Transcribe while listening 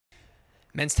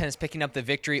Men's tennis picking up the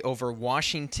victory over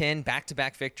Washington.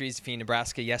 Back-to-back victories, defeating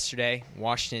Nebraska yesterday,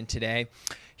 Washington today.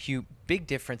 Hugh, big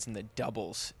difference in the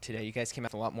doubles today. You guys came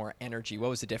out with a lot more energy. What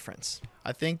was the difference?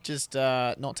 I think just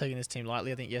not taking this team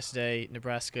lightly. I think yesterday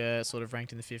Nebraska sort of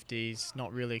ranked in the 50s,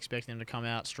 not really expecting them to come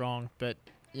out strong. But,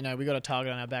 you know, we got a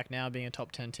target on our back now being a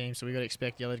top 10 team, so we got to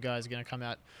expect the other guys are going to come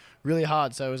out really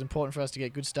hard. So it was important for us to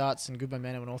get good starts and good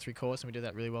momentum on all three courts, and we did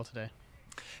that really well today.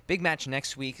 Big match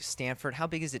next week, Stanford. How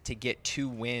big is it to get 2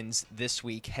 wins this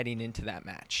week heading into that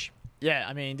match? Yeah,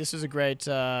 I mean, this is a great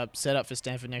setup for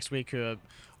Stanford next week, who are,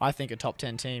 I think, a top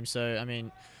 10 team. So, I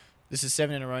mean, this is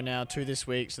 7 in a row now, 2 this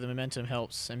week, so the momentum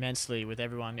helps immensely with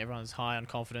everyone. Everyone's high on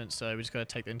confidence, so we just got to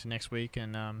take that into next week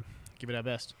and give it our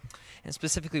best. And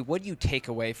specifically, what do you take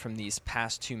away from these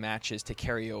past 2 matches to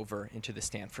carry over into the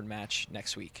Stanford match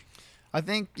next week? I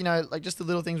think, you know, like just the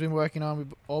little things we've been working on.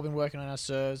 We've all been working on our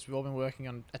serves. We've all been working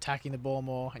on attacking the ball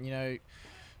more. And, you know,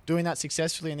 doing that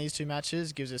successfully in these 2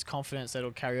 matches gives us confidence that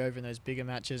it'll carry over in those bigger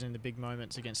matches and the big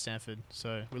moments against Stanford.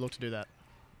 So we look to do that.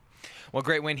 Well,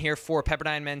 great win here for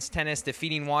Pepperdine men's tennis,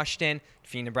 defeating Washington,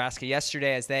 defeating Nebraska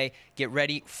yesterday as they get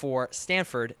ready for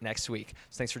Stanford next week.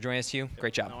 So thanks for joining us, Hugh.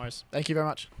 Great job. No worries. Thank you very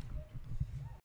much.